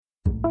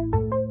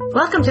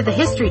Welcome to the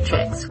History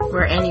Tricks,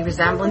 where any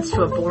resemblance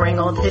to a boring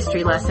old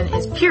history lesson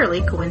is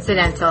purely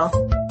coincidental.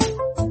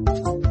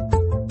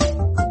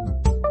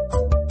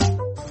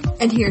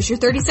 And here's your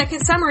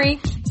 30-second summary.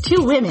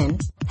 2 women,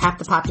 half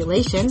the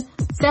population,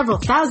 several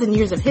thousand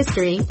years of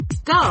history,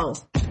 go!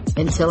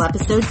 Until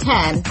episode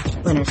 10,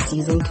 when our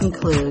season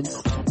concludes.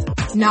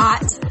 Not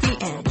the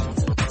end.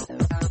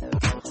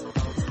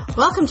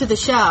 Welcome to the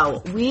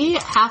show. We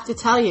have to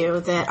tell you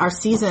that our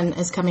season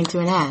is coming to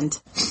an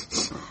end.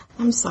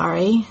 I'm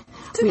sorry.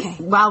 It's okay.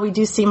 While we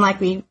do seem like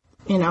we,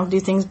 do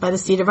things by the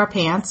seat of our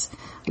pants,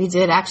 we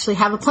did actually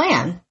have a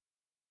plan.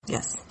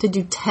 Yes. To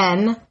do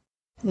 10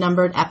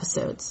 numbered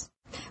episodes.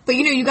 But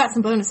you got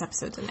some bonus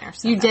episodes in there.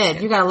 So you did.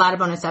 Good. You got a lot of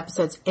bonus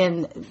episodes.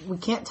 And we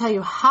can't tell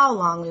you how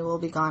long we will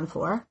be gone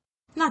for.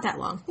 Not that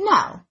long.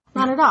 No.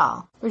 Not at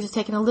all. We're just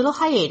taking a little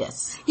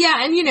hiatus. Yeah,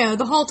 and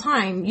the whole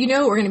time,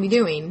 what we're going to be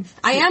doing.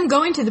 I am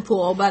going to the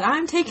pool, but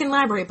I'm taking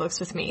library books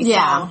with me.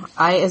 Yeah, so.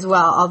 I as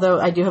well, although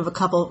I do have a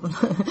couple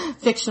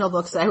fictional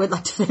books that I would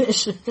like to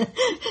finish,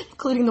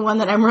 including the one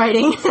that I'm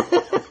writing.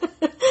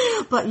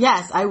 But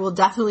yes, I will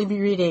definitely be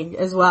reading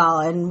as well,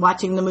 and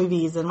watching the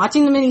movies, and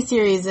watching the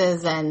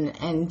miniseries,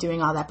 and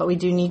doing all that. But we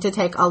do need to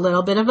take a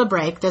little bit of a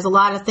break. There's a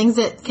lot of things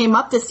that came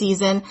up this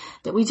season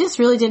that we just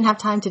really didn't have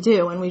time to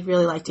do, and we'd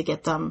really like to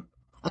get them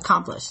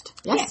accomplished.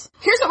 Yes? Yeah.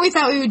 Here's what we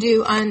thought we would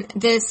do on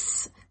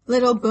this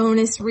little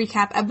bonus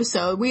recap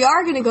episode. We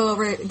are going to go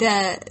over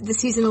the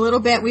season a little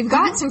bit. We've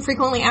got some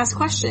frequently asked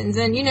questions,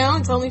 and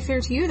it's only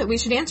fair to you that we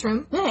should answer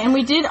them. Yeah, and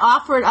we did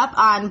offer it up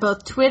on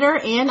both Twitter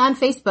and on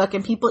Facebook,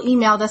 and people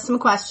emailed us some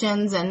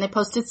questions, and they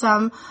posted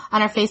some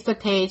on our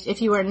Facebook page.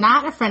 If you are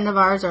not a friend of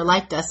ours or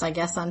liked us, I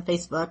guess, on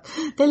Facebook,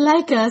 they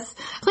like us,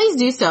 please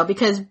do so,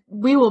 because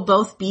we will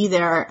both be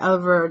there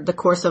over the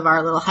course of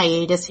our little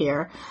hiatus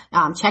here,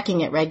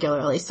 checking it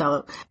regularly.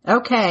 So,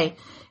 okay.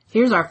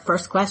 Here's our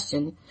first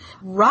question.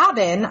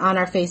 Robin on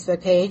our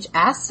Facebook page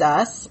asks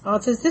us,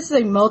 it says this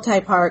is a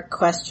multi-part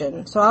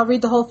question, so I'll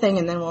read the whole thing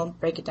and then we'll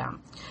break it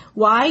down.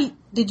 Why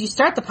did you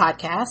start the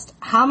podcast?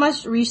 How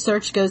much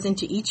research goes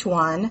into each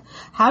one?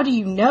 How do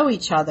you know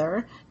each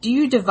other? Do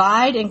you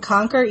divide and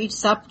conquer each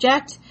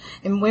subject?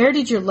 And where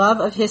did your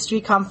love of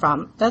history come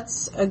from?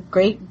 That's a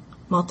great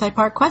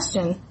multi-part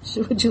question.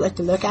 Would you like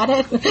to look at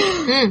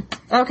it?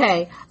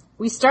 Okay.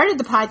 We started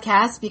the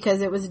podcast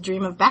because it was a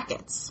dream of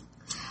Beckett's.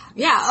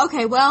 Yeah,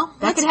 okay, well.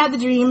 Beckett had the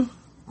dream.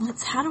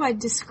 How do I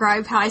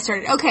describe how I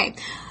started? Okay,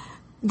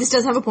 this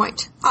does have a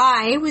point.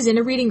 I was in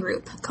a reading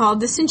group called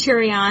The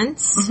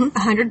Centurions,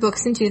 100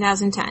 Books in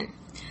 2010.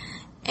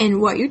 And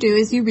what you do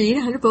is you read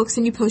 100 books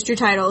and you post your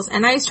titles.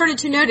 And I started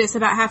to notice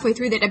about halfway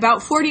through that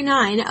about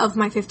 49 of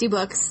my 50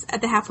 books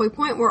at the halfway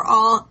point were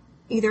all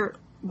either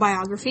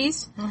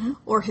biographies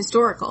or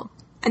historical.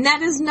 And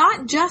that is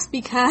not just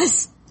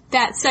because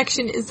that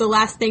section is the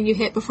last thing you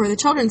hit before the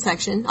children's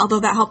section,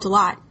 although that helped a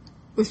lot.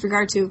 With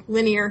regard to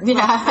linear,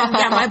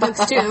 my books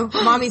too.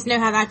 Mommies know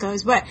how that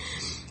goes. But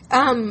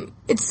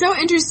it's so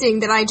interesting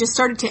that I just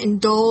started to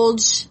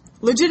indulge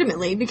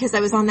legitimately because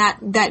I was on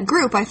that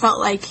group. I felt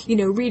like,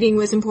 reading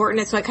was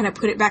important, so I kind of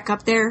put it back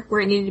up there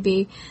where it needed to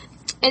be.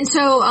 And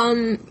so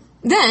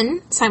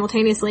then,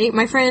 simultaneously,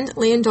 my friend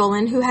Leanne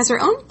Dolan, who has her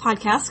own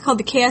podcast called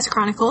The Chaos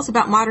Chronicles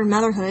about modern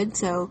motherhood,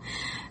 so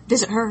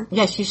visit her.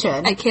 Yes, you should.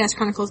 At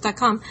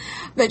chaoschronicles.com.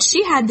 But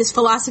she had this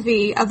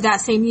philosophy of that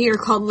same year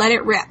called Let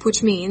It Rip,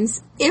 which means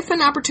if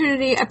an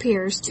opportunity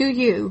appears to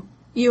you,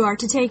 you are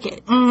to take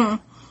it. Mm-hmm.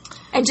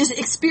 And just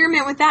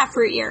experiment with that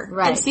for a year.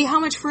 Right. And see how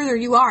much further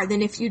you are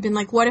than if you'd been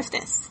like, what if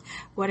this?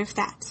 What if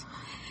that?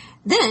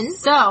 Then,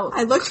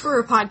 I looked for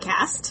a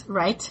podcast.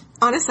 Right.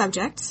 On a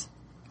subject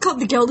called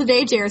The Gilded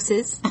Age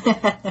Heiresses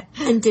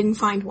and didn't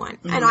find one.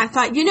 Mm-hmm. And I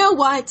thought, you know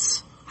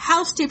what?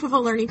 How steep of a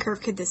learning curve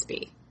could this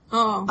be?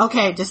 Oh.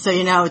 Okay, just so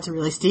you know, it's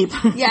really steep.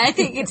 Yeah, I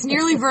think it's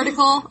nearly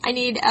vertical. I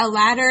need a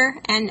ladder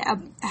and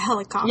a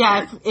helicopter.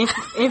 Yeah,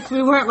 if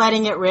we weren't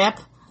letting it rip,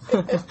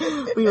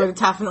 we would have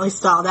definitely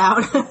stalled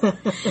out.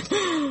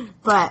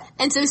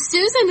 And so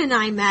Susan and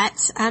I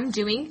met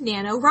doing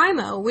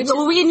NaNoWriMo, which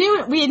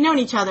we had known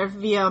each other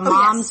via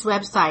Mom's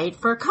website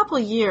for a couple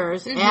of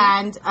years,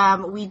 and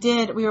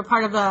we were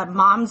part of a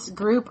Mom's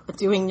group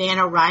doing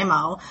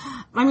NaNoWriMo.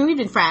 I mean, we've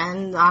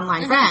been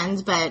online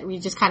friends, but we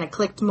just kind of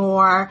clicked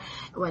more.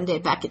 One day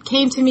Beckett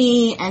came to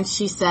me and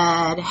she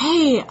said,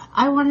 "Hey,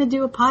 I want to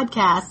do a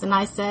podcast," and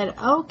I said,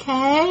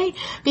 "Okay,"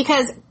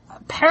 because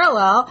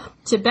parallel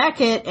to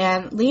Beckett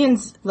and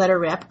Leanne's Let Her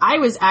Rip, I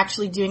was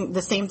actually doing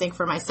the same thing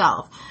for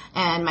myself.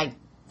 And my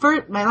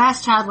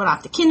last child went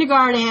off to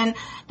kindergarten,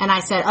 and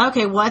I said,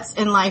 okay, what's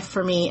in life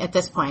for me at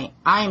this point?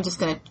 I am just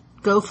going to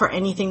go for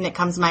anything that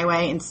comes my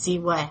way and see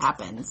what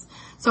happens.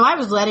 So I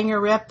was letting her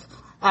rip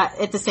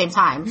at the same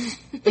time.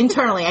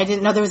 Internally, I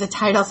didn't know there was a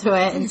title to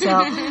it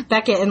until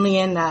Beckett and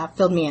Leanne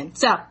filled me in.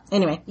 So,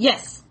 anyway,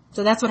 yes.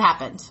 So that's what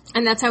happened.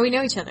 And that's how we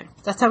know each other.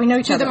 That's how we know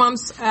each other.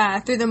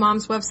 Through the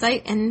mom's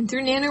website and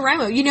through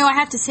NaNoWriMo. You know, I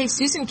have to say,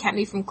 Susan kept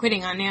me from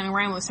quitting on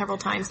NaNoWriMo several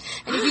times.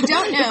 And if you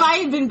don't know... If I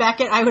had been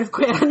Beckett, I would have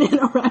quit on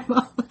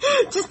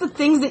NaNoWriMo. Just the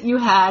things that you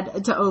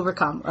had to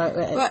overcome.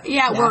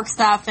 Work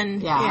stuff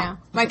and,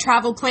 my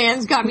travel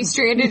plans got me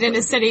stranded in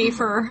a city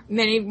for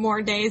many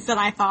more days than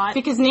I thought.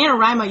 Because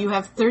NaNoWriMo, you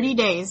have 30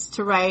 days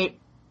to write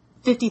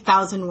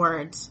 50,000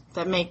 words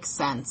that make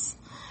sense.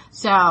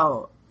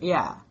 So,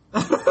 yeah. I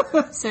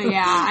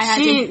had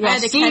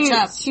to catch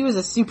up. She was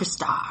a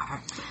superstar.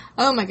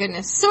 Oh my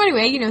goodness. So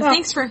anyway,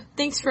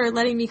 thanks for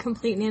letting me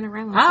complete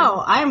NaNoWriMo.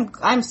 Oh,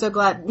 I'm so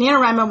glad.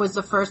 NaNoWriMo was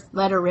the first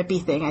letter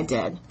rippy thing I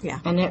did. Yeah.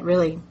 And it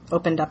really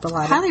opened up a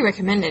lot. Highly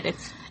recommended.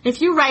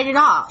 If you write it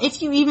all,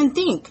 if you even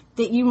think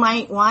that you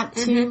might want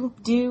to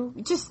do,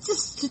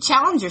 just to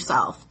challenge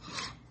yourself.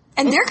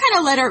 And they're kind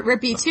of letter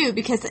rippy too,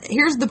 because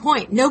here's the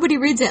point. Nobody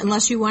reads it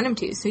unless you want them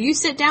to. So you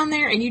sit down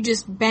there and you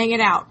just bang it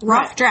out.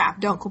 Rough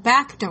draft. Don't go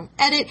back. Don't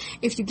edit.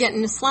 If you get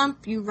in a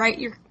slump, you write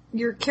your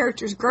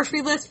character's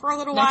grocery list for a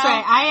little while. That's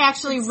right. I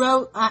actually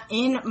wrote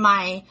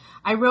my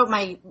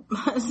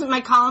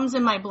columns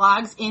and my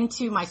blogs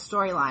into my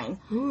storyline.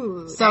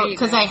 Ooh, so,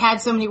 because I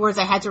had so many words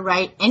I had to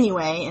write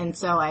anyway, and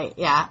so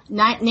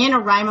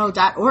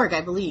NaNoWriMo.org,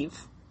 I believe.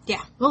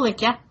 Yeah. We'll link,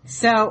 yeah.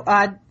 So,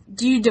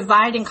 do you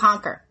divide and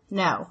conquer?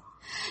 No.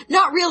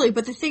 Not really,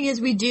 but the thing is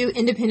we do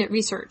independent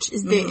research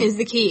is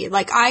the key.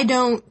 Like, I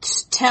don't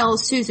tell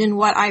Susan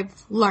what I've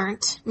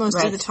learned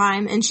most of the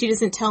time, and she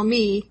doesn't tell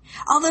me.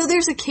 Although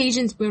there's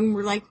occasions when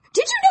we're like,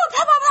 did you know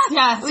blah, blah, blah?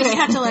 Yeah. We just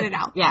have to let it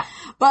out. Yeah.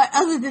 But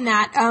other than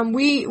that,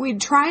 we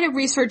try to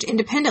research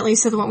independently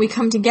so that when we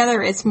come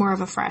together, it's more of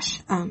a fresh,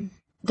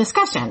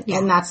 discussion. Yeah.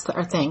 And that's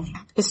our thing.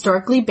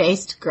 Historically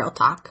based girl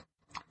talk.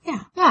 Yeah.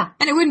 Yeah.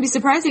 And it wouldn't be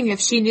surprising if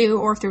she knew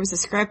or if there was a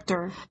script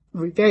or...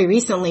 Very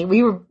recently,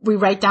 we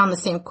write down the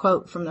same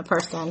quote from the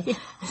person. Yeah.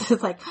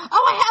 It's like,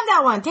 oh, I have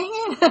that one. Dang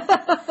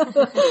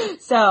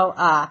it. So,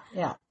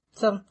 yeah.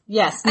 So,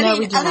 yes. I mean,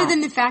 we do other not. than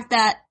the fact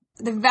that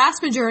the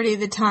vast majority of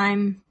the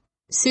time,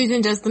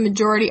 Susan does the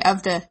majority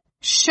of the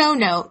show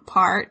note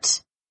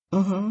part.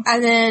 Mm-hmm.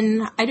 And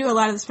then I do a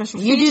lot of the special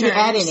features. You do the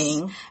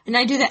editing. And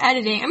I do the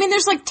editing. I mean,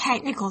 there's like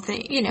technical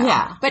things,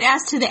 Yeah. But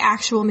as to the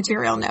actual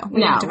material, no. We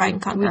don't divide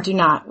and conquer. We do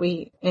not.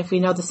 If we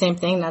know the same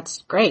thing,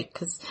 that's great.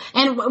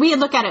 And we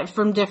look at it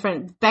from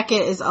different, Becca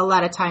is a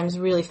lot of times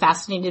really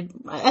fascinated,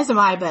 as am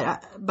I,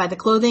 but by the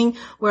clothing,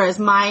 whereas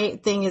my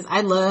thing is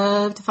I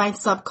love to find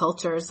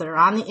subcultures that are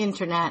on the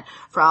internet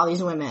for all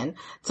these women.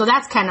 So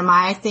that's kind of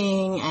my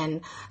thing,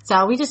 and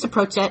so we just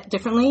approach it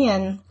differently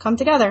and come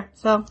together.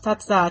 So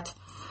that's that.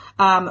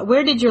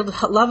 Where did your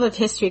love of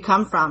history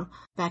come from,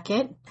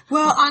 Beckett?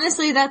 Well,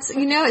 honestly, that's,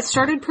 it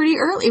started pretty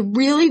early. It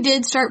really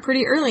did start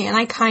pretty early, and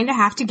I kind of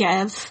have to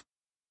give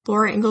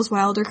Laura Ingalls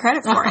Wilder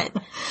credit for it.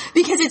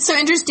 Because it's so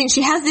interesting.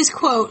 She has this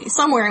quote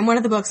somewhere in one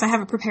of the books. I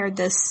haven't prepared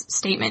this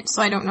statement,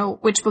 so I don't know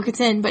which book it's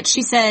in, but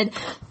she said,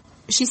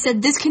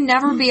 this can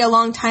never be a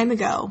long time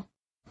ago.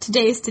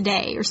 Today is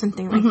today, or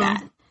something like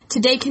that.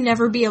 Today can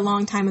never be a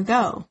long time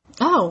ago.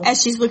 Oh.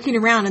 As she's looking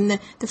around and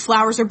the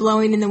flowers are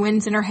blowing and the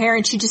wind's in her hair,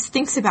 and she just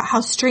thinks about how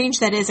strange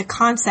that is, a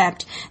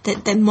concept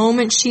that the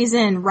moment she's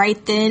in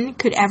right then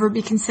could ever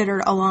be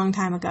considered a long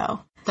time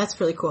ago. That's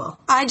really cool.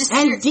 And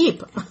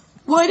deep.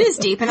 Well, it is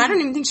deep, and I don't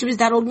even think she was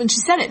that old when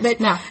she said it, but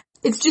no.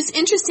 It's just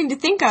interesting to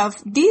think of.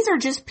 These are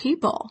just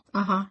people.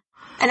 Uh-huh.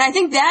 And I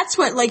think that's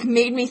what,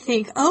 made me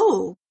think,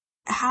 oh,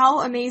 how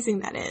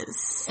amazing that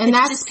is. And it's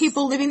that's just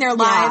people living their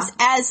lives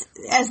as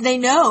they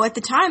know at the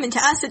time, and to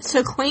us it's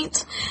so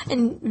quaint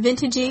and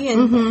vintagey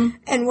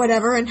and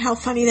whatever, and how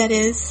funny that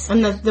is.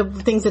 And the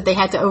things that they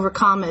had to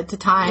overcome at the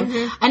time.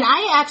 And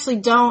I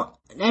actually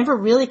never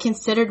really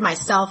considered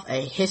myself a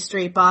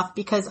history buff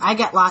because I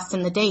get lost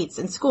in the dates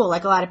in school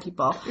like a lot of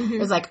people. It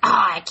was like,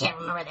 I can't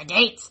remember the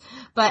dates.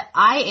 But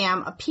I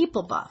am a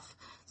people buff.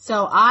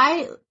 So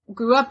I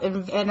grew up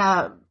in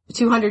a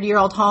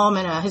 200-year-old home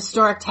in a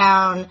historic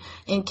town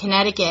in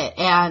Connecticut,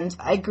 and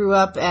I grew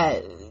up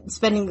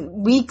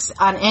spending weeks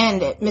on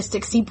end at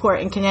Mystic Seaport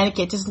in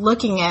Connecticut just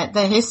looking at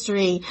the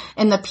history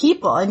and the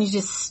people, and you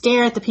just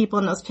stare at the people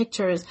in those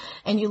pictures,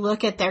 and you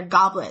look at their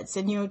goblets,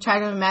 and you try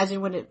to imagine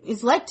what it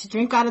is like to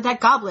drink out of that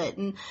goblet,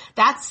 and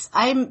that's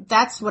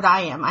what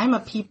I am. I'm a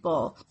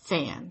people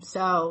fan,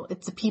 so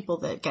it's the people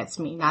that gets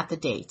me, not the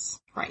dates.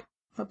 Right.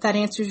 Hope that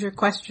answers your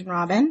question,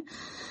 Robin.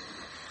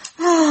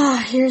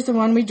 Here's the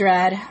one we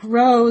dread.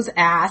 Rose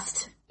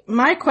asked,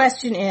 my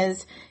question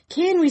is,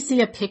 can we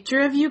see a picture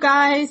of you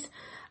guys?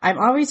 I'm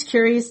always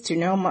curious to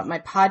know what my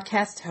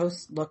podcast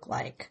hosts look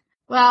like.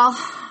 Well,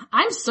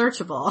 I'm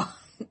searchable.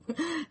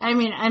 I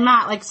mean,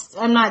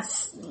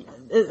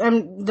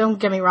 don't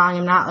get me wrong,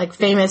 I'm not like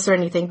famous or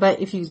anything, but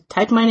if you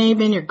type my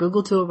name in your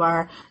Google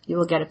toolbar, you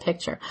will get a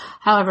picture.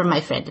 However, my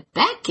friend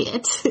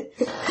Beckett,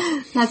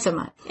 not so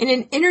much. In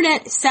an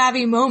internet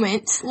savvy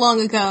moment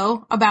long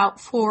ago, about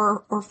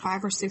 4 or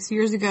 5 or 6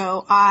 years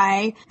ago,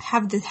 I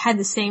had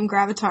the same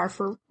Gravatar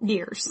for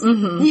years.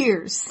 Mm-hmm.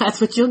 Years. That's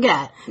what you'll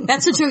get.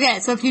 That's what you'll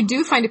get. So if you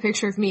do find a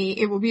picture of me,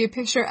 it will be a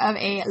picture of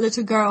a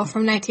little girl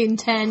from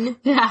 1910.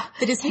 Yeah.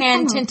 That is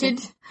hand tinted.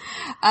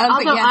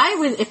 Although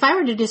if I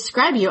were to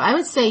describe you, I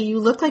would say you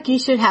look like you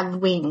should have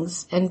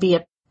wings and be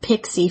a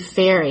pixie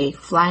fairy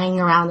flying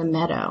around the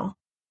meadow.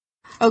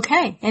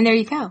 Okay, and there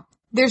you go.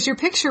 There's your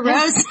picture,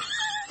 Rose.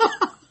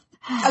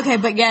 Okay,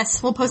 but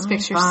yes, we'll post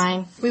pictures.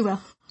 Fine. We will.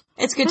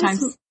 It's good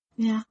times.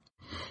 Yeah.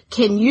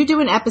 Can you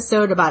do an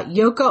episode about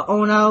Yoko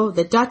Ono,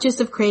 the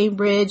Duchess of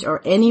Cambridge,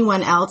 or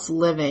anyone else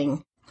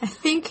living? I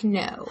think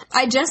no.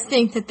 I just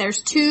think that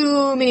there's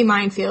too many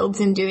minefields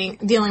in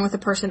dealing with a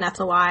person that's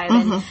alive.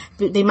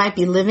 Mm-hmm. And they might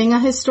be living a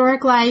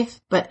historic life,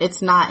 but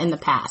it's not in the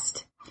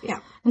past. Yeah.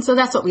 And so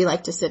that's what we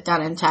like to sit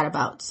down and chat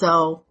about.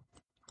 So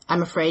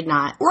I'm afraid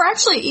not. We're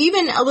actually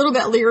even a little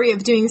bit leery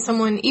of doing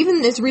someone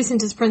even as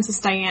recent as Princess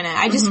Diana.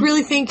 I just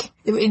really think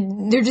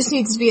there just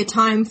needs to be a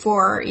time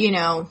for,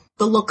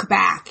 the look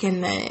back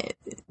and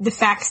the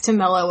facts to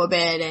mellow a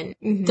bit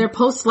and their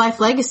post-life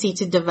legacy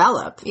to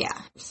develop. Yeah.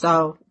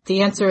 So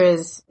the answer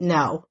is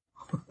no.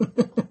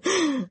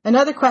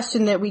 Another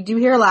question that we do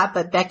hear a lot,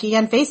 but Becky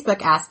on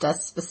Facebook asked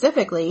us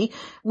specifically,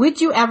 would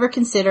you ever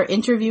consider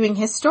interviewing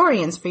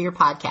historians for your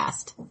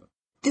podcast?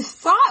 The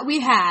thought we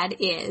had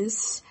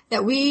is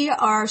that we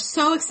are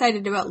so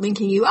excited about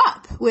linking you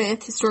up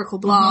with historical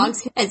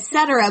blogs,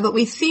 etc., but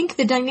we think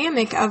the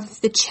dynamic of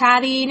the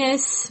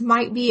chattiness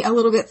might be a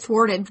little bit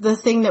thwarted. The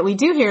thing that we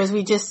do here is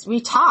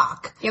we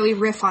talk. Yeah, we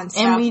riff on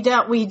stuff. And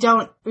we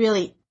don't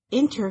really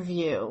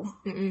interview.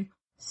 Mm-mm.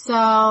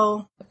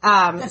 So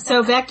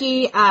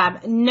Becky,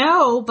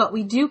 no, but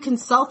we do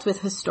consult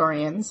with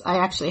historians. I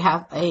actually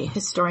have a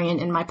historian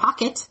in my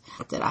pocket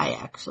that I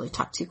actually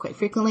talk to quite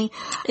frequently.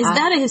 Is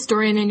that a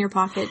historian in your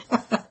pocket?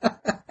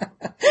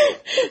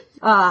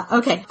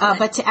 Okay.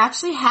 But to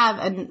actually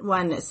have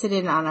one sit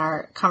in on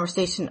our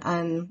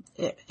conversation,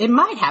 it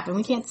might happen.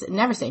 We can't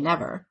never say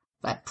never,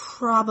 but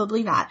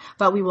probably not.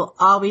 But we will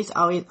always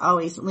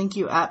link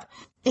you up.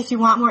 If you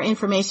want more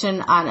information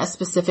on a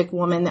specific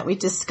woman that we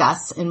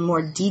discuss in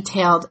more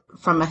detailed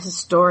from a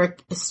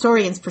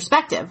historian's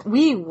perspective,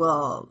 we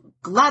will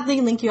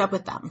gladly link you up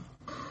with them.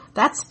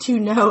 That's 2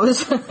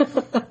 no's.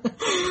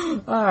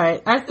 All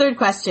right. Our third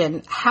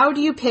question. How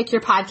do you pick your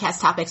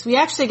podcast topics? We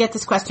actually get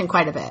this question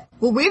quite a bit.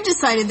 Well, we've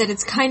decided that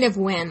it's kind of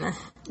whim.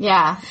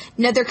 Yeah.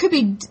 Now, there could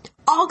be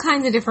all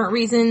kinds of different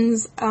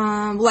reasons,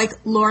 like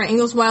Laura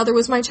Ingalls Wilder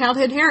was my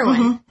childhood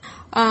heroine.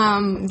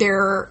 Mm-hmm.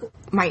 There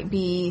might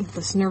be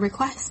listener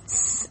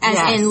requests,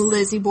 as in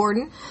Lizzie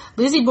Borden.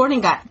 Lizzie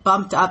Borden got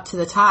bumped up to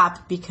the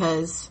top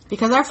because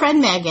our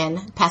friend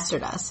Megan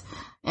pestered us.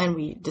 And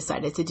we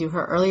decided to do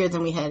her earlier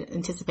than we had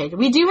anticipated.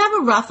 We do have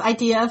a rough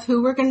idea of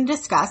who we're going to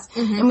discuss.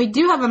 Mm-hmm. And we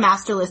do have a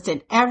master list.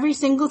 And every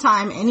single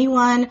time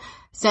anyone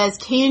says,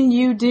 can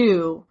you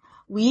do,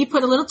 we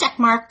put a little check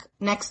mark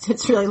next to,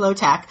 it's really low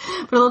tech,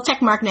 put a little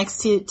check mark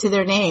next to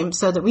their name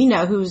so that we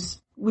know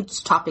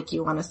which topic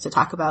you want us to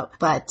talk about.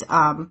 But,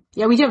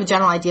 we do have a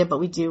general idea, but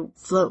we do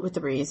float with the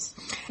breeze.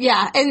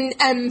 Yeah,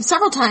 and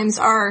several times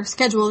our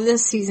schedule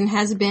this season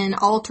has been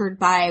altered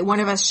by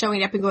one of us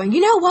showing up and going, you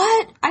know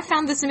what? I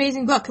found this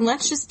amazing book, and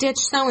let's just ditch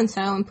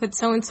so-and-so and put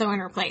so-and-so in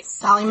her place.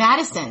 Dolly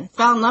Madison.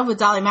 Fell in love with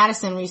Dolly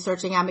Madison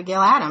researching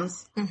Abigail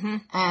Adams. Mm-hmm.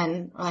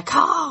 And we're like,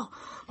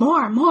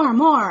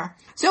 more.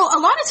 So a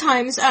lot of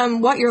times,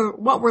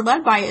 what we're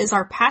led by is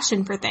our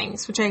passion for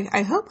things, which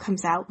I hope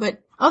comes out,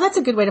 but... Oh, that's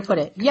a good way to put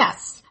it.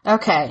 Yes.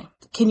 Okay.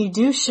 Can you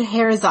do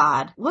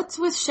Scheherazade? What's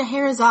with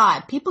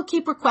Scheherazade? People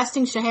keep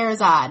requesting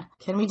Scheherazade.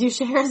 Can we do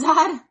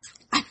Scheherazade?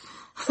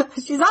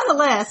 She's on the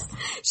list.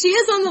 She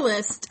is on the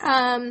list.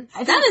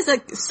 That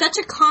is such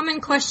a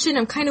common question.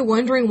 I'm kind of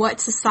wondering what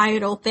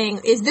societal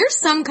thing. Is there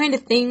some kind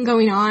of thing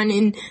going on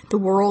in the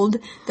world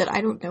that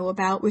I don't know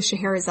about with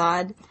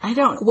Scheherazade? I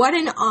don't. What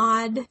an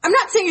odd... I'm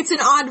not saying it's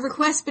an odd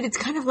request, but it's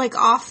kind of like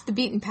off the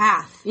beaten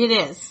path. It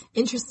is.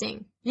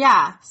 Interesting.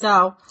 Yeah,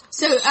 so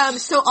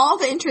all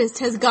the interest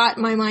has got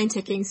my mind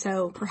ticking,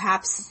 so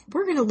perhaps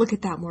we're going to look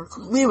at that more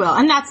closely. We will.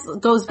 And that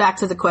goes back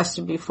to the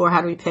question before,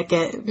 how do we pick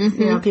it?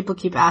 Mm-hmm. People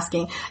keep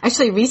asking.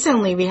 Actually,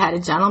 recently we had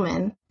a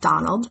gentleman,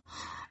 Donald,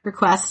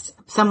 request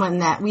someone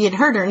that we had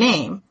heard her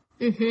name.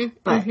 Mm-hmm.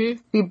 But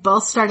we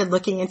both started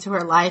looking into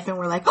her life and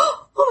we're like,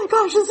 oh my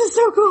gosh, this is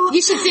so cool.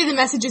 You should see the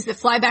messages that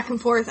fly back and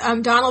forth.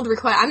 Donald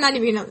request, I'm not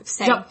even going to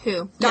say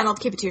who.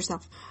 Donald, keep it to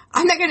yourself.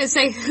 I'm not going to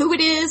say who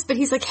it is, but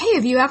he's like, hey,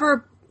 have you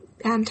ever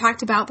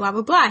talked about blah,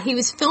 blah, blah. He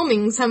was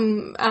filming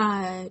some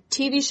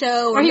TV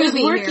show or he was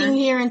working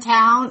here in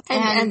town.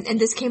 And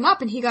this came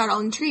up and he got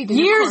all intrigued.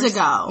 Years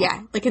ago.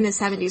 Yeah, like in the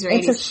 70s or 80s.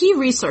 And so he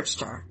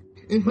researched her,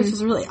 which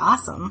was really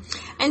awesome.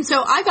 And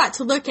so I got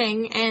to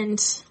looking and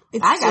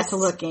I got to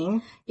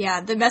looking.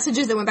 Yeah, the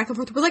messages that went back and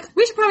forth were like,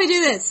 we should probably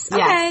do this. Yes.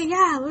 Okay,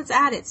 yeah, let's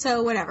add it.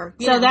 So whatever.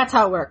 So that's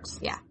how it works.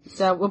 Yeah.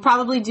 So we'll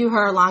probably do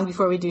her long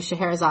before we do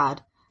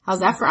Scheherazade.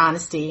 How's that for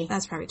honesty?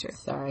 That's probably true.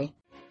 Sorry.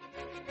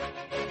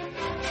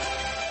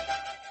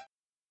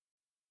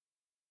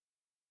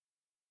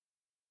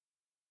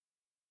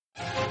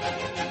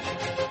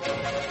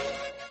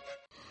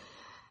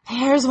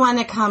 Here's one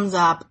that comes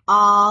up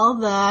all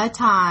the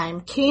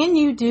time. Can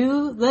you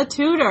do the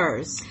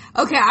Tudors?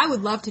 Okay, I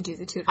would love to do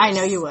the Tudors. I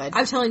know you would.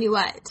 I'm telling you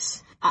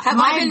what. Have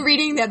I been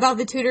reading about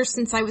the Tudors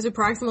since I was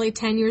approximately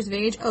 10 years of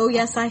age? Oh,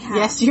 yes, I have.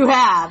 Yes, you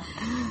have.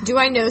 Do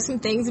I know some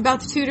things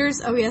about the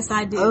Tudors? Oh, yes,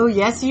 I do. Oh,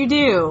 yes, you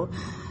do.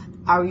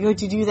 Are we going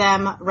to do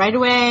them right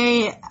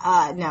away?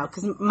 No,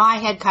 because my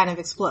head kind of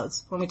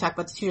explodes when we talk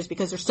about the Tudors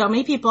because there's so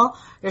many people.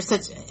 There's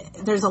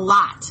a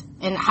lot.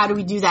 And how do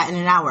we do that in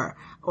an hour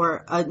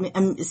or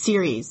a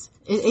series?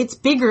 It's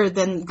bigger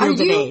than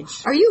Gilded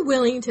Age. Are you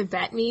willing to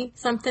bet me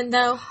something,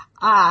 though?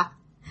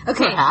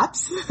 Okay.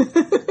 Perhaps.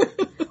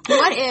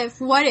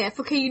 What if,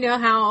 okay, you know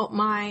how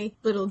my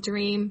little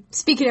dream,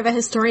 speaking of a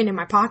historian in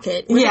my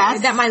pocket,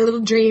 yes. that my little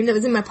dream that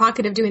was in my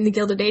pocket of doing the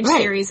Gilded Age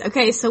right. series.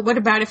 Okay, so what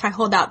about if I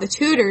hold out the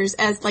Tudors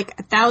as like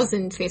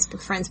 1,000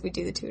 Facebook friends we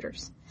do the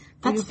Tudors?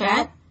 That's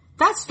fair.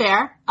 That's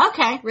fair.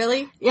 Okay.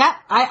 Really? Yeah,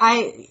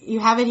 you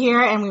have it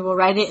here and we will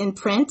write it in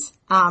print,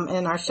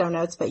 in our show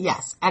notes, but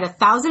yes, at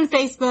 1,000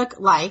 Facebook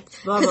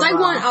likes, blah, blah, blah.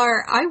 Because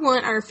I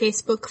want our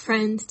Facebook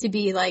friends to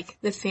be like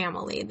the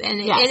family, and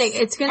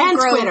it's gonna and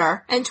grow.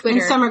 Twitter. And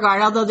Twitter. In some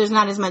regard, although there's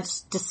not as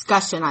much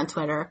discussion on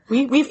Twitter.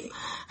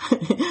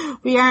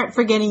 We aren't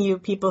forgetting you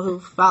people who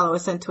follow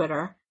us on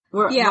Twitter.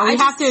 We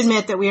have to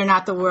admit that we are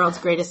not the world's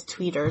greatest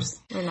tweeters.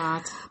 We're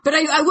not. But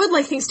I would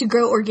like things to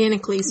grow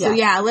organically. So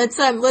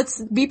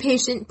let's be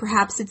patient.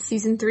 Perhaps it's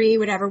season 3,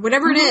 whatever.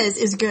 Whatever it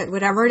is good.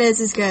 Whatever it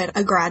is good.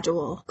 A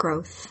gradual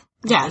growth.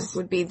 Yes.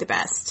 Would be the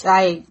best.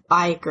 I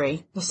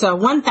agree. So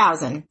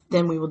 1,000,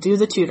 then we will do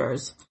the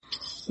Tudors.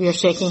 We are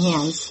shaking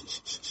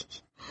hands.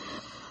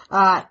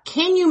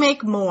 Can you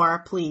make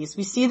more, please?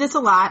 We see this a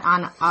lot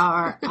on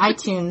our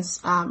iTunes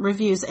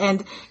reviews.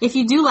 And if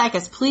you do like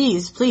us,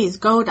 please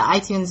go to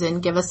iTunes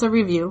and give us a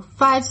review.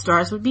 5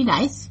 stars would be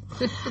nice.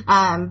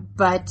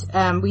 But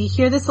we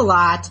hear this a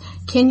lot.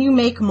 Can you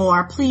make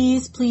more?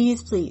 Please,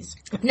 please, please.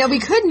 No, we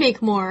could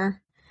make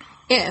more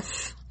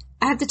if...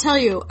 I have to tell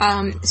you,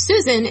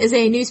 Susan is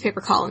a newspaper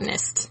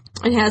columnist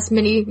and has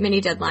many, many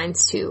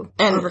deadlines to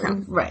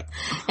overcome. Right.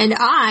 And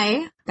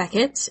I,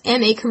 Beckett,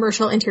 am a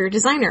commercial interior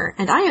designer,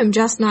 and I am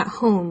just not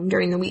home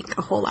during the week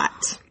a whole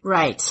lot.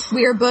 Right.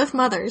 We are both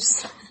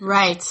mothers.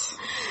 Right.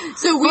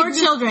 So 4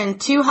 children,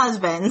 2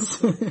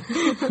 husbands.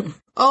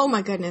 Oh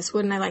my goodness,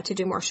 wouldn't I like to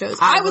do more shows?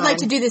 I would like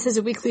to do this as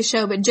a weekly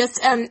show, but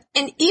just, and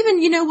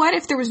even, you know what,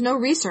 if there was no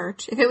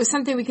research, if it was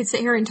something we could sit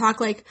here and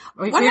talk like,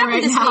 what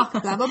happened this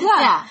week, blah, blah, blah.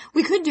 Yeah.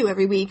 We could do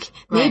every week,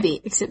 maybe,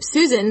 right. Except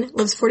Susan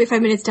lives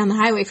 45 minutes down the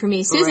highway from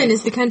me. Susan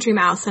is the country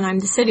mouse and I'm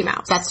the city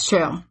mouse. That's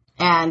true.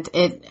 And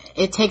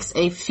it takes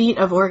a feat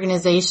of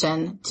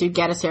organization to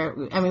get us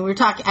here. I mean,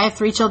 I have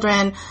 3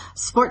 children,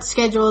 sports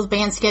schedules,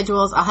 band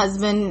schedules, a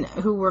husband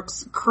who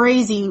works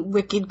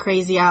wicked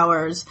crazy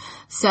hours.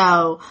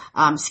 So,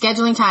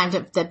 scheduling time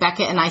that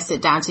Beckett and I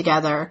sit down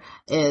together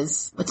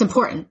it's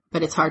important,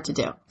 but it's hard to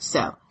do.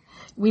 So,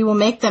 we will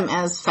make them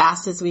as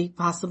fast as we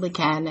possibly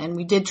can. And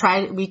we did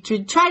try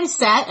to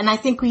set, and I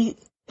think we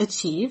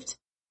achieved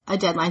a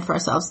deadline for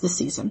ourselves this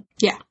season.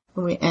 Yeah.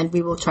 And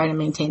we will try to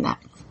maintain that.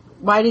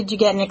 Why did you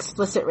get an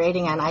explicit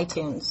rating on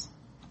iTunes?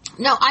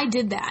 No, I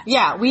did that.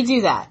 Yeah, we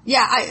do that.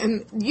 Yeah,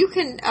 you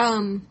can,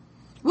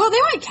 well,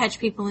 they might catch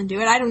people and do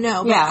it. I don't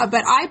know. Yeah.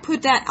 But I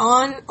put that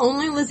on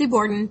only Lizzie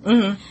Borden.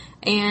 Mm-hmm.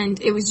 And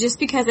it was just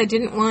because I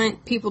didn't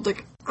want people to...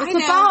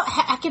 It's about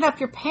hacking up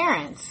your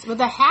parents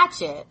with a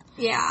hatchet.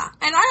 Yeah.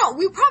 And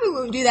we probably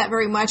won't do that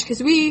very much because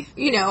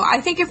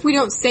I think if we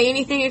don't say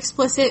anything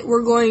explicit,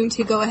 we're going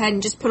to go ahead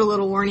and just put a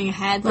little warning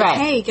ahead. Like,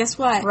 hey, guess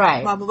what?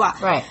 Right. Blah, blah, blah.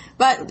 Right.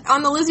 But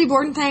on the Lizzie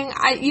Borden thing,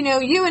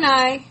 you and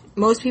I,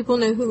 most people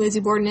know who Lizzie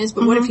Borden is,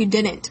 but what if you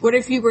didn't? What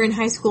if you were in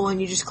high school and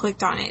you just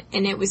clicked on it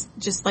and it was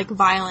just like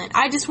violent?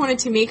 I just wanted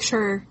to make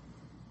sure...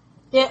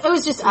 Yeah, it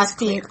was just us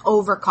being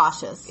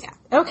overcautious. Yeah.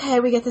 Okay,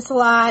 we get this a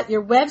lot.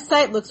 Your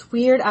website looks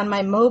weird on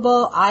my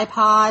mobile,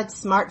 iPod,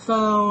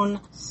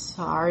 smartphone.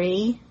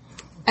 Sorry.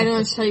 I don't know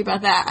what to tell you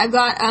about that. I've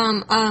got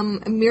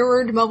a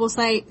mirrored mobile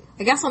site.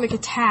 I guess I'll make a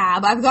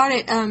tab. I've got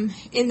it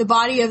in the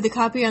body of the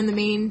copy on the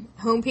main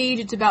homepage.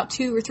 It's about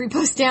 2 or 3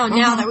 posts down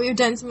now that we've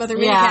done some other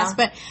minicasts,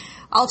 but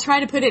I'll try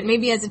to put it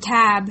maybe as a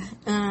tab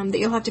that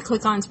you'll have to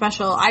click on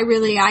special.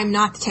 I'm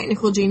not the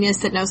technical genius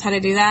that knows how to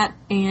do that,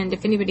 and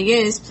if anybody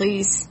is,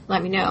 please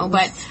let me know.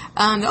 But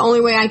the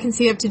only way I can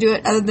see up to do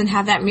it, other than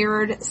have that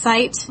mirrored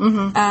site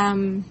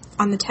on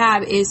the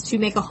tab, is to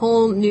make a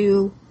whole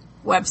new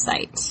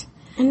website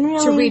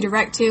to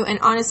redirect to. And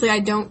honestly,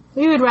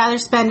 we would rather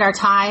spend our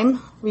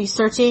time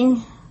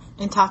researching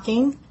and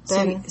talking,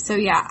 then... So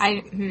yeah,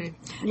 I mean,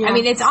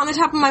 it's on the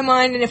top of my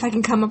mind, and if I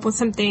can come up with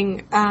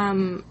something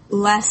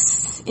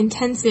less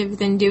intensive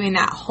than doing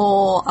that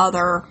whole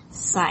other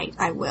site,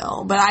 I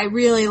will. But I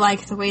really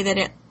like the way that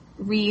it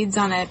reads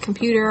on a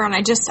computer, and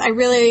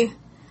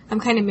I'm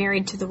kind of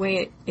married to the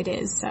way it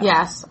is. So.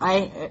 Yes,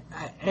 I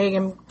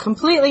am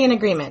completely in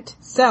agreement.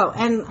 So,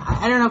 and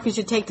I don't know if we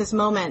should take this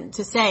moment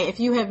to say, if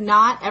you have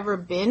not ever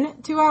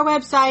been to our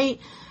website,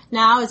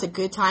 now is a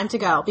good time to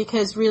go,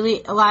 because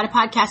really a lot of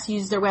podcasts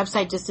use their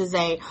website just as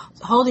a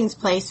holdings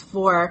place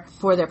for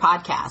their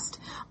podcast.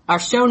 Our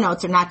show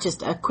notes are not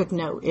just a quick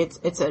note.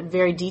 It's a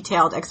very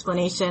detailed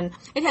explanation.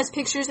 It has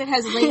pictures. It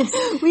has links.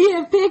 We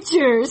have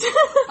pictures.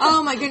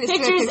 Oh my goodness.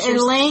 Pictures and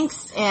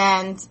links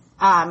and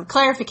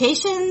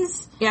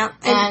clarifications. Yeah.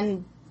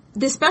 And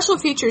the special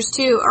features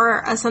too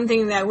are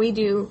something that we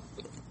do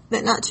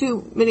that not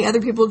too many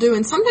other people do,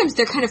 and sometimes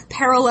they're kind of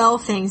parallel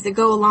things that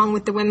go along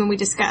with the women we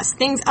discuss,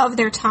 things of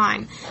their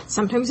time.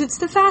 Sometimes it's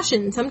the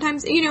fashion,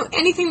 sometimes,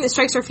 anything that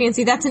strikes our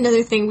fancy. That's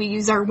another thing we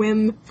use our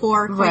whim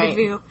for quite a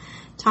few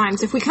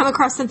times. If we come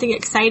across something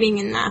exciting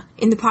in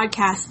the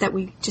podcast that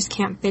we just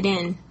can't fit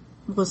in,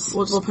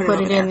 we'll put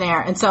it in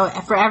there. And so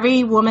for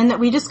every woman that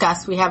we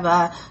discuss, we have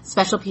a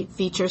special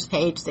features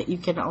page that you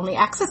can only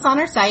access on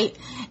our site.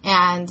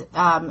 And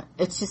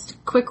it's just a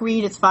quick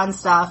read. It's fun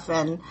stuff.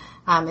 And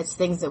it's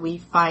things that we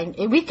find.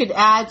 We could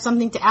add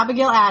something to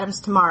Abigail Adams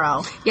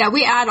tomorrow. Yeah,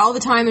 we add all the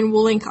time, and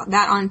we'll link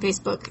that on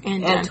Facebook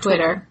and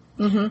Twitter.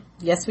 Mm-hmm.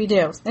 Yes, we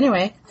do.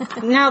 Anyway,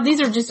 now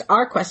these are just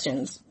our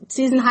questions.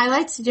 Season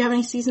highlights. Did you have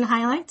any season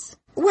highlights?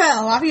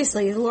 Well,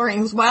 obviously,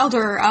 Lorraine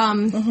Wilder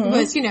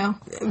was,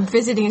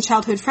 visiting a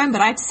childhood friend, but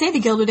I have to say the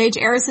Gilded Age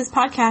Heiresses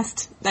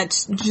podcast,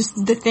 that's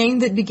just the thing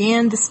that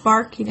began the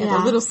spark, the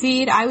little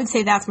seed. I would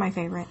say that's my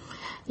favorite.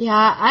 Yeah,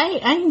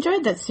 I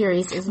enjoyed that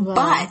series as well.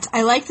 But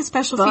I like the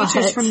special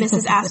features from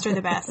Mrs. Astor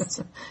the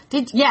best.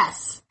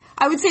 Yes.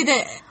 I would say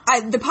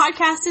that the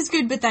podcast is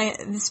good, but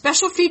the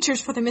special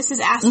features for the Mrs.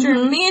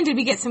 Astor, man, did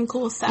we get some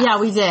cool stuff. Yeah,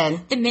 we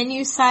did. The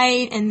menu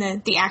site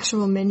and the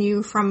actual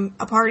menu from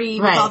a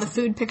party with all the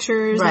food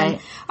pictures.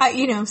 Right.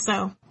 And,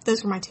 so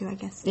those were my two, I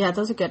guess. Yeah,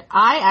 those are good.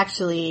 I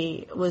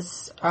actually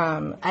was,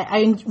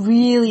 I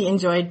really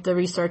enjoyed the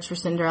research for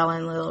Cinderella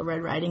and Little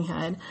Red Riding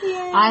Hood.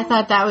 Yay. I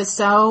thought that was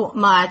so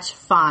much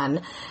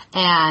fun.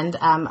 And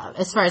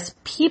as far as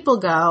people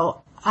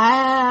go,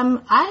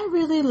 I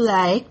really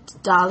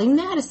liked Dolly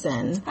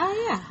Madison.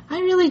 Oh, yeah.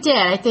 I really did.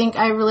 I think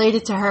I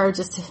related to her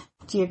just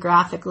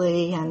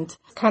geographically, and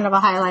kind of a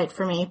highlight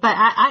for me. But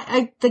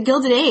I the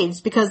Gilded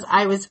Age, because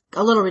I was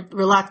a little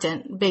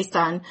reluctant based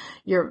on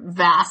your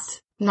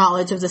vast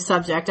knowledge of the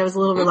subject. I was a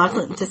little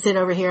reluctant to sit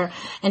over here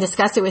and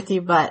discuss it with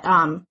you, but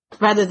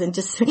rather than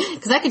just,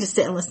 because I could just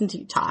sit and listen to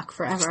you talk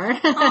forever.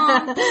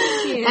 Oh,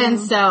 thank you. And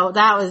so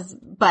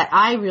but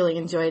I really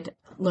enjoyed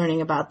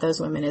learning about those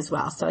women as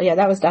well. So yeah,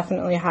 that was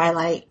definitely a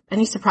highlight.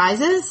 Any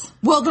surprises?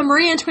 Well, the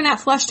Marie Antoinette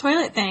flush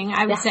toilet thing,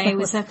 I would say,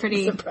 was a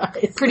pretty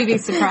big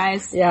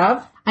surprise.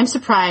 Yeah. I'm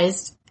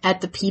surprised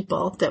at the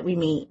people that we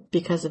meet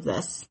because of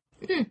this.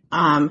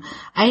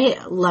 I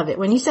love it.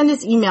 When you send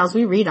us emails,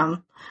 we read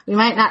them. We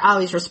might not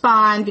always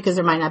respond because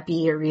there might not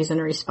be a reason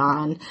to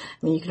respond.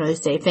 I mean, you can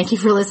always say, thank you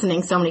for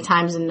listening so many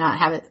times and not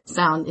have it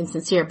sound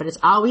insincere, but it's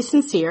always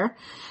sincere.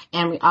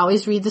 And we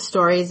always read the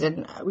stories,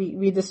 and we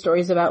read the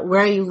stories about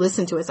where you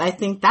listen to us. I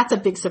think that's a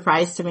big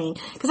surprise to me.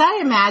 Because I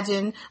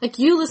imagine, like,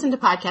 you listen to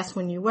podcasts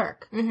when you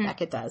work.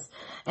 Beckett does.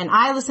 And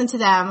I listen to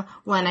them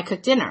when I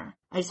cook dinner.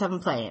 I just have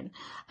them playing.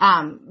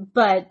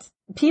 But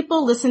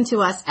people listen to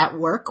us at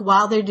work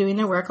while they're doing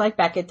their work, like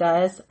Beckett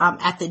does.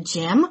 At the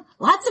gym,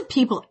 lots of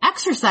people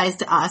exercise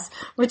to us,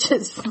 which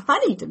is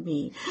funny to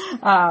me.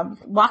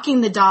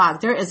 Walking the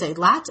dog, there is a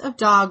lot of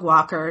dog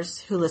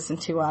walkers who listen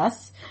to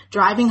us.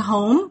 Driving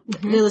home,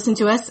 they listen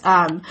to us.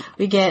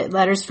 We get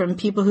letters from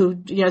people who,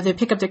 they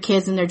pick up their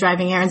kids and they're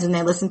driving errands and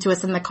they listen to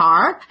us in the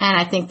car. And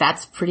I think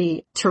that's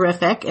pretty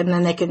terrific. And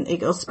then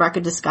it'll spark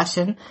a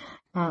discussion.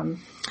 And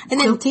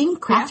quilting,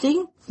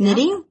 crafting,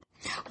 knitting.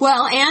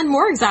 Well, and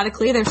more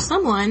exotically, there's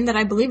someone that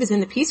I believe is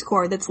in the Peace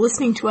Corps that's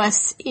listening to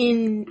us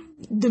in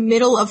the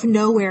middle of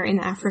nowhere in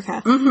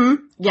Africa.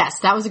 Yes,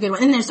 that was a good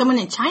one. And there's someone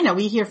in China.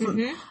 We hear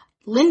from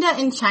Linda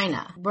in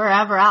China,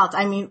 wherever else.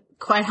 I mean,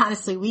 quite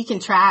honestly, we can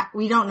track.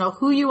 We don't know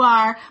who you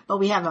are, but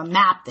we have a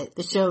map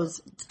that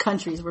shows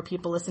countries where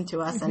people listen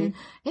to us, and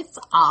it's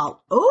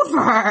all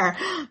over.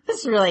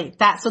 It's really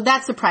that. So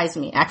that surprised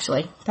me,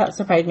 actually. That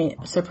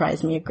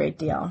surprised me a great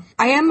deal.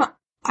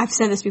 I've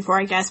said this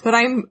before, I guess, but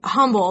I'm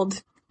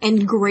humbled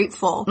and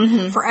grateful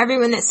for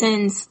everyone that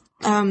sends.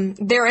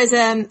 There is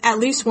at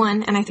least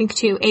one, and I think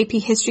two, AP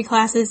history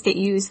classes that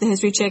use the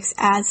History Chicks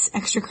as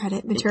extra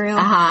credit material.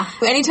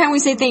 Anytime we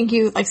say thank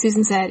you, like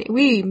Susan said,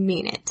 we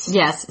mean it.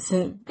 Yes.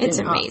 It's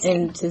amazing.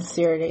 In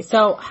sincerity.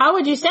 So how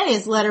would you say,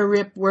 is Let Her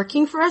Rip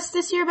working for us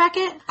this year,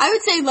 Beckett? I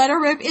would say Let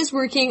Her Rip is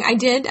working. I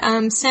did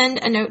send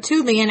a note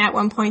to Leanne at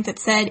one point that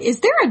said, is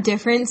there a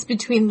difference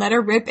between Let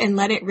Her Rip and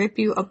Let It Rip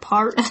You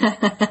Apart?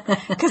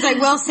 Because I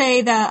will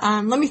say that,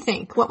 let me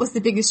think, what was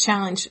the biggest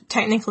challenge?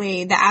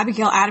 Technically, the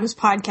Abigail Adams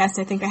podcast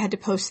podcast, I think I had to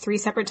post 3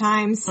 separate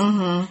times.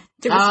 Mm-hmm.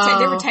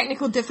 There were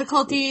technical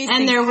difficulties.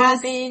 And there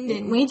happened,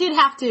 and we did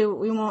have to,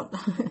 we won't,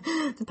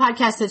 the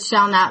podcast that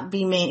shall not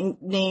be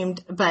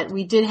named, but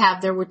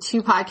there were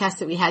 2 podcasts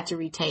that we had to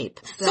retape.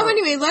 So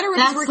anyway, Let Her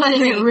Rip is working letting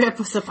great. it rip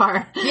us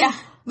apart. Yeah.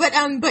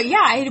 But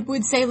yeah, I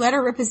would say Let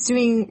Her Rip is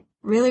doing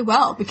really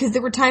well because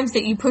there were times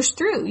that you pushed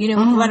through, with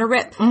Let Her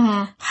Rip.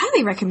 Mm-hmm.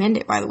 Highly recommend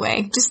it, by the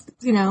way. Just,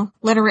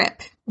 let her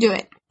rip. Do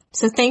it.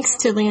 So thanks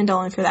to Leanne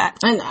Dolan for that.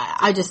 And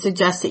I just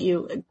suggest that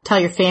you tell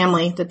your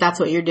family that that's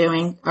what you're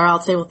doing, or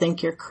else they will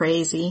think you're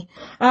crazy.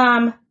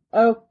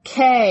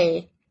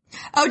 Okay.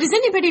 Oh, does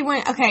anybody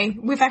want, okay,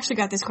 we've actually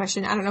got this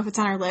question. I don't know if it's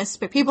on our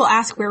list, but people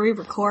ask where we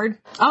record.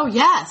 Oh,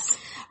 yes.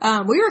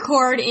 We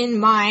record in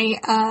my,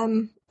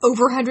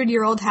 over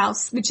 100-year-old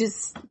house, which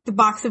is the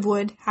box of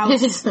wood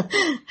house.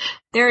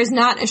 There is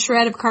not a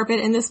shred of carpet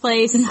in this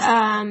place.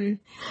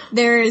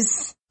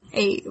 There's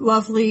a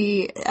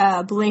lovely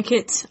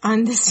blanket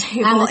on this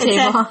table. On the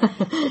table.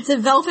 It's a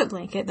velvet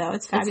blanket, though.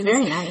 It's fabulous. It's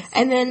very nice.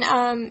 And then,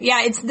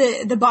 it's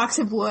the box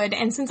of wood.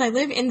 And since I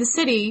live in the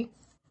city,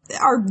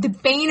 the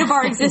bane of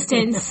our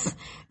existence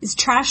is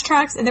trash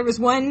trucks. And there was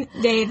one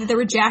day that there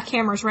were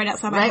jackhammers right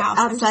outside my house.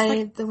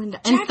 Outside the window.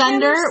 And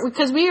thunder,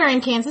 because we are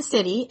in Kansas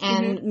City,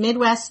 and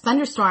Midwest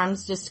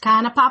thunderstorms just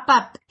kind of pop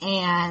up,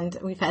 and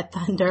we've had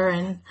thunder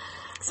and...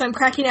 So I'm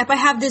cracking up. I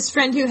have this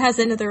friend who has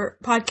another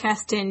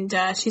podcast,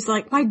 and she's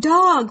like, my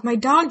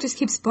dog just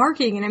keeps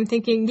barking. And I'm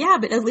thinking, yeah,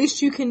 but at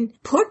least you can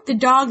put the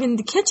dog in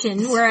the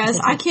kitchen, whereas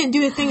I can't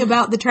do a thing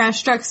about the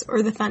trash trucks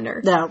or the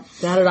thunder. No,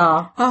 not at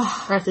all.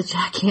 Or the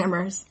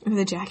jackhammers. Or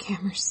the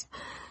jackhammers.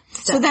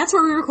 So that's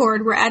where we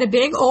record. We're at a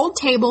big old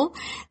table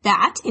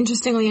that,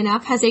 interestingly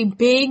enough, has a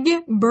big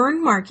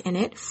burn mark in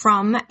it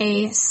from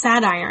a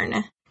sad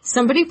iron.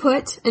 Somebody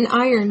put an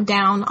iron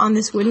down on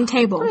this wooden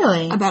table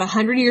about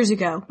 100 years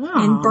ago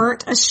and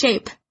burnt a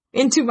shape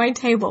into my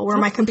table where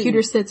my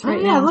computer sits right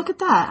now. Yeah, look at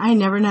that. I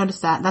never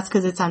noticed that. That's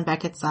because it's on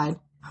Beckett's side.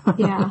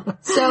 Yeah.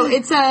 So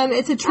it's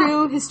a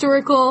true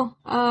historical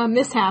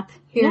mishap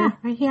here. Yeah,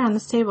 right here on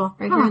this table.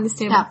 Right here on this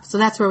table. Yeah, so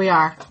that's where we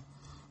are.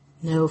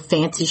 No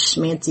fancy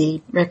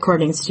schmancy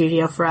recording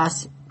studio for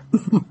us.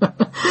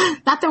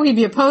 Not that we'd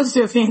be opposed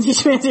to a fancy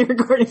schmancy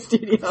recording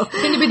studio.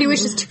 If anybody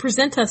wishes to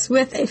present us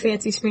with a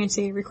fancy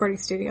schmancy recording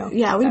studio.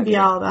 Yeah, we'd be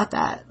all about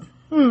that.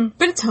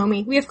 But it's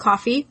homey. We have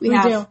coffee. We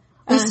do.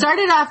 We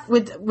started off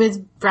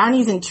with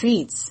brownies and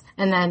treats,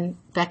 and then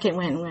Beckett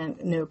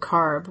went no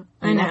carb.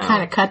 And I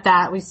kind of cut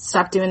that. We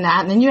stopped doing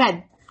that. And then you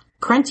had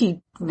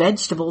crunchy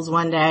vegetables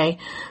one day,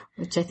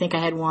 which I think I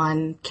had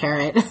 1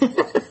 carrot.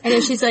 And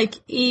then she's like,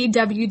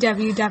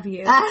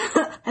 EWWW.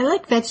 I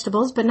like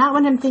vegetables, but not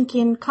when I'm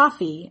thinking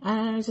coffee.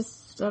 I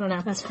don't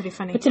know. That's pretty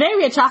funny. But today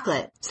we had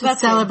chocolate to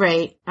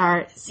celebrate good.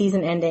 our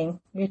season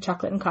ending. We had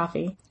chocolate and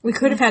coffee. We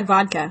could have had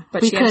vodka,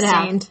 but she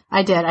abstained.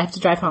 I did. I have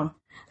to drive home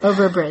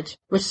over a bridge,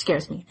 which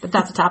scares me, but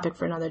that's a topic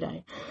for another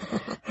day.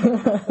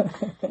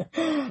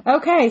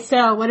 Okay,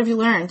 so what have you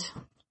learned?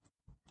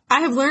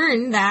 I have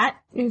learned that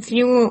if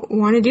you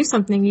want to do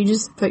something, you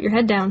just put your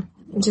head down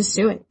and just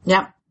do it.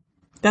 Yep.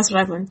 That's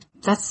what I've learned.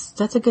 That's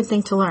a good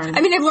thing to learn.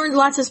 I mean, I've learned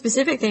lots of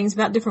specific things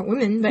about different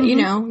women, but you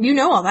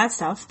know all that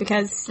stuff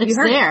because it's you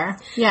heard there.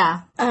 it.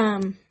 Yeah.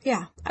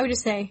 Yeah. I would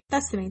just say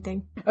that's the main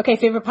thing. Okay,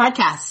 favorite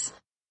podcasts.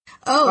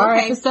 Oh, our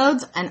okay.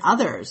 episodes and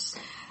others.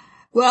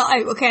 Well,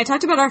 I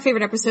talked about our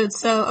favorite episodes.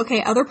 So,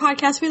 other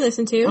podcasts we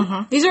listen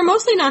to. These are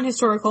mostly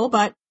non-historical,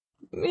 but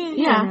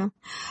yeah.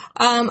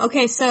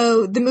 Okay,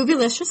 so the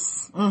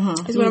Movielicious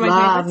is one of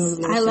my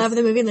favorites. I love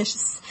the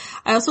Movielicious.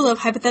 I also love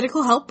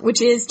Hypothetical Help,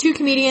 which is 2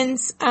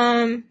 comedians,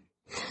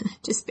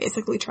 just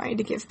basically trying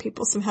to give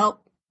people some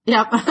help.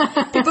 Yep.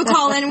 People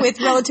call in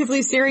with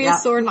relatively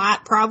serious or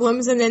not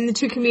problems, and then the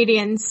 2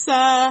 comedians,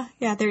 there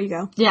you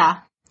go.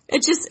 Yeah.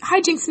 It's just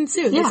hijinks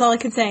ensue. That's all I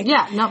can say.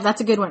 Yeah, no, that's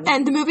a good one.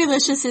 And the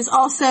Movielicious is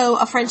also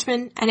a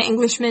Frenchman, an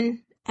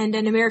Englishman, and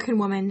an American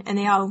woman, and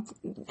they all...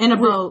 In a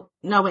boat.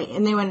 No, wait.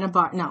 And they went in a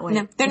bar. No, wait.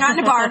 No, they're not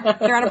in a bar.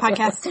 They're on a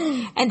podcast.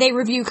 And they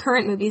review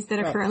current movies that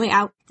are currently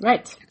out.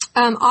 Right.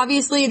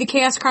 Obviously, the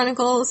Chaos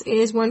Chronicles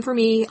is one for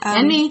me.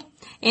 And me.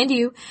 And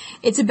you.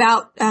 It's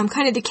about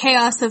kind of the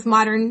chaos of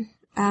modern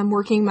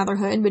working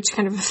motherhood, which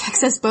kind of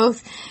affects us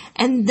both.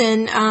 And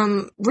then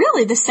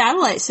really, the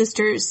Satellite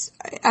Sisters...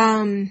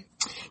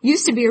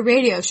 used to be a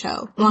radio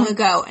show long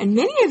ago, and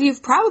many of you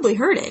have probably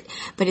heard it,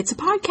 but it's a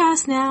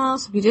podcast now,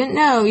 so if you didn't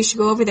know, you should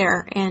go over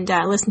there and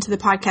listen to the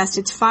podcast.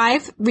 It's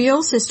 5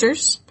 real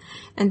sisters,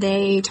 and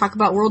they talk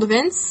about world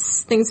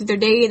events, things of their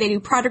day, they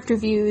do product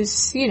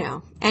reviews,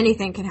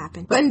 anything can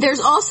happen. But there's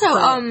also,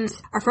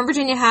 our friend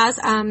Virginia has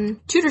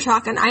Tutor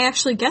Talk, and I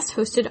actually guest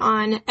hosted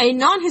on a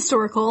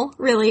non-historical,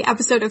 really,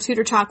 episode of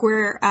Tutor Talk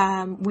where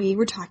we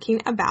were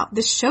talking about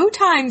the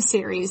Showtime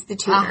series, The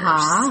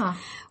Tutors.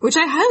 Which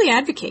I highly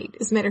advocate,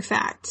 as a matter of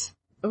fact.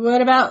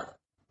 What about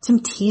some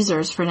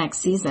teasers for next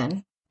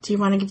season? Do you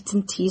want to give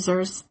some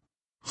teasers?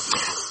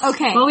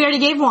 Okay. Well, we already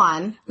gave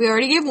one.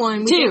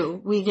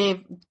 We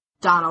gave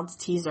Donald's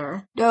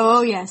teaser.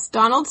 Oh, yes.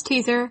 Donald's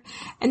teaser.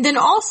 And then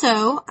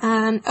also,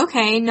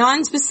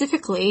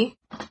 non-specifically,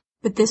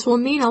 but this will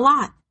mean a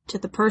lot to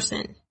the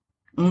person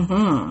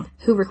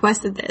who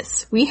requested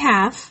this. We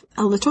have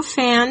a little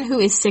fan who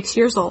is 6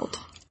 years old.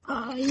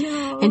 Oh,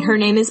 no. And her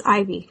name is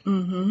Ivy.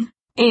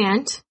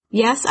 And,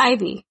 yes,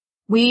 Ivy,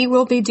 we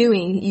will be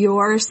doing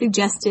your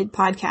suggested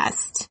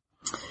podcast.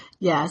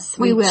 Yes,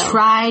 we will.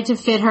 Tried to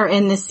fit her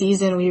in this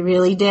season. We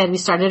really did. We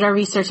started our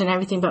research and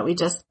everything, but we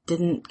just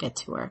didn't get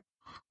to her.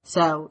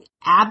 So,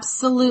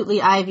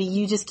 absolutely, Ivy,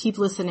 you just keep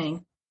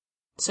listening.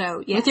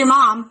 So, yes. With your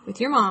mom. With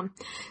your mom.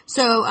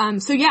 So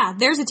yeah,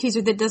 there's a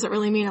teaser that doesn't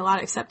really mean a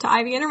lot except to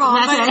Ivy and her mom.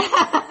 That's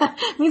right.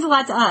 It means a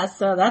lot to us,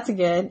 so that's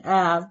good.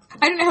 I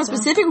don't know how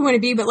specific we want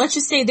to be, but let's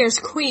just say there's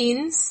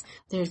queens.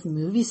 There's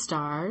movie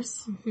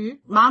stars.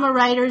 Mama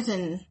writers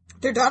and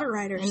their daughter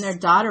writers. And their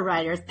daughter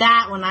writers.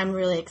 That one I'm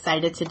really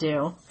excited to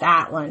do.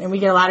 That one. And we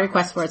get a lot of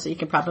requests for it, so you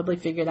can probably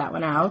figure that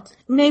one out.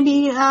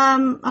 Maybe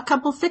a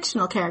couple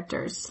fictional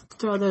characters.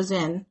 Throw those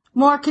in.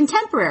 More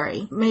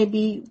contemporary.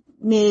 Maybe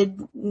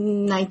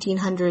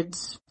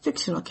mid-1900s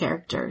fictional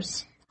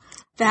characters.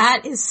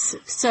 That is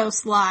so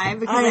sly,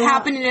 because I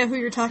happen to know who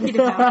you're talking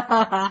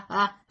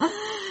about.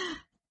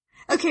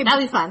 Okay. That'll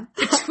be fun.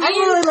 I'm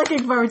really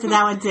looking forward to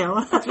that one too.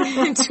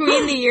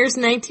 Between the years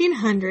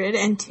 1900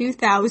 and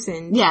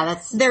 2000. Yeah,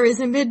 there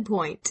is a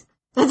midpoint.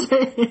 That's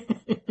right.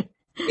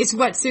 It's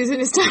what Susan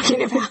is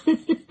talking about.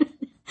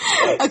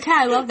 Okay,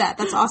 I love that.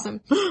 That's awesome.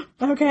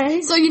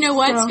 Okay. So you know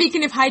what?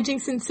 Speaking of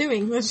hijinks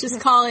ensuing, let's just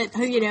call it,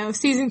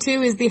 season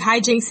 2 is the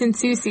hijinks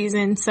ensue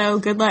season. So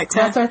good luck to...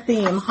 That's our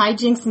theme.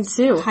 Hijinks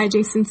ensue.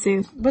 Hijinks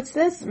ensue. What's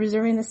this?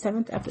 Reserving the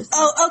 7th episode.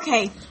 Oh,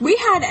 okay. We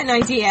had an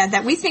idea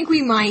that we think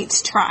we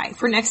might try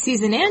for next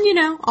season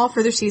and, all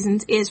further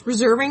seasons is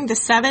reserving the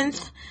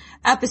 7th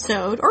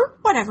episode, or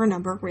whatever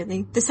number,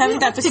 really. The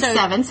 7th episode. 6,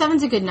 7.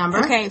 7's a good number.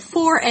 Okay,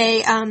 for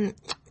a,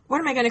 what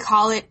am I going to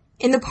call it?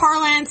 In the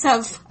parlance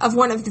of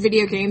one of the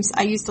video games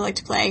I used to like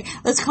to play,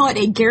 let's call it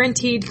a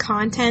guaranteed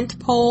content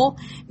poll,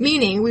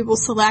 meaning we will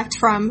select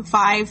from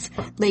 5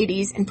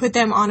 ladies and put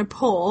them on a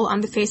poll on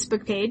the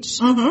Facebook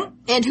page.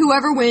 And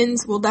whoever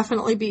wins will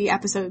definitely be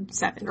episode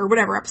 7, or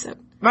whatever episode.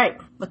 Right.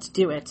 Let's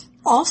do it.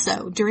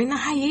 Also, during the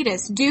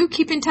hiatus, do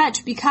keep in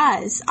touch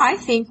because I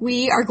think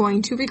we are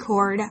going to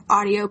record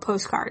audio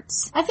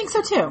postcards. I think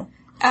so too.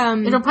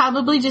 It'll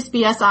probably just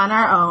be us on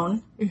our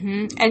own.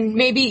 And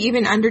maybe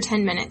even under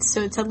 10 minutes,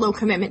 so it's a low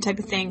commitment type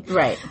of thing.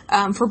 Right.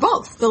 For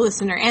both the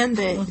listener and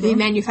the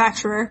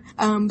manufacturer.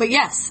 But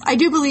yes, I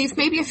do believe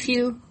maybe a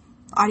few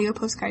audio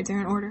postcards are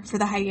in order for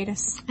the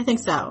hiatus. I think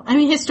so. I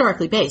mean,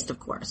 historically based, of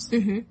course.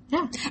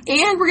 Yeah.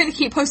 And we're going to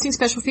keep posting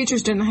special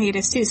features during the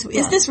hiatus too. So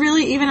is this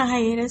really even a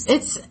hiatus?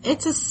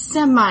 It's a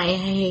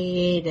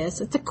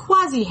semi-hiatus. It's a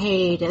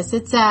quasi-hiatus.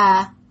 It's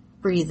a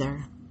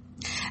breather.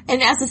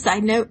 And as a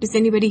side note, does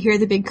anybody hear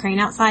the big crane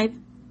outside?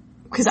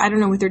 Because I don't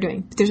know what they're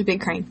doing, but there's a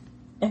big crane.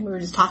 And we were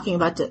just talking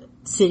about the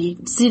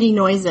city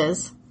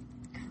noises.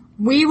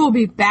 We will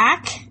be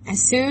back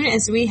as soon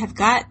as we have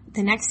got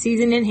the next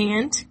season in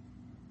hand,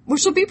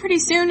 which will be pretty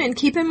soon. And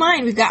keep in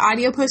mind, we've got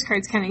audio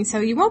postcards coming, so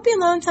you won't be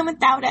lonesome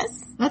without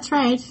us. That's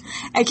right.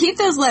 And keep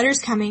those letters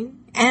coming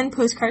and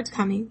postcards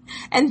coming.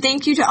 And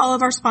thank you to all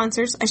of our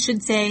sponsors, I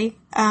should say.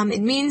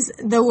 It means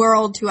the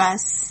world to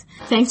us.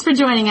 Thanks for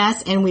joining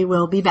us, and we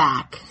will be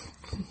back.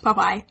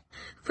 Bye-bye.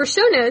 For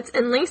show notes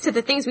and links to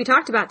the things we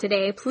talked about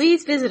today,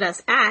 please visit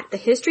us at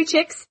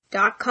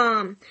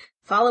thehistorychicks.com.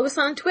 Follow us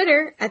on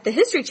Twitter at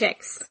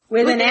thehistorychicks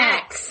with an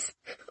X.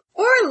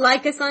 Or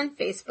like us on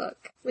Facebook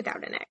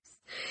without an X.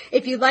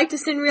 If you'd like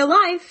us in real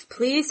life,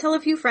 please tell a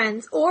few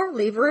friends or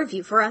leave a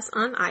review for us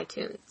on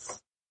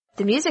iTunes.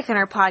 The music in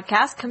our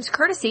podcast comes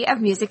courtesy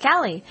of Music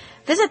Alley.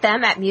 Visit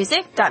them at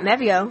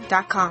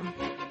music.mevio.com.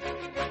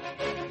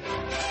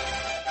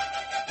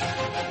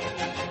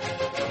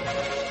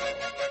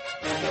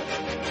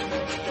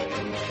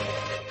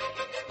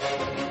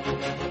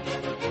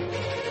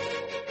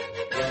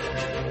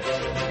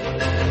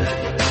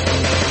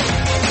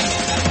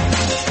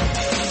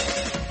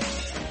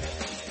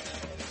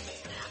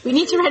 We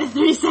need to write a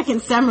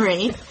 30-second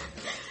summary.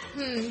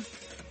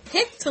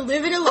 Pick to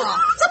live it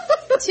aloft.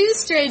 2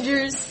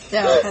 strangers.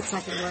 No, that's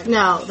not going to work.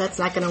 No, that's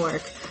not going to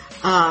work.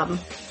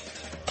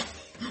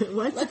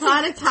 Once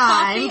upon a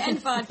time. Coffee and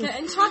vodka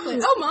and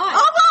chocolate. Oh my!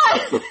 Oh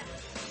my!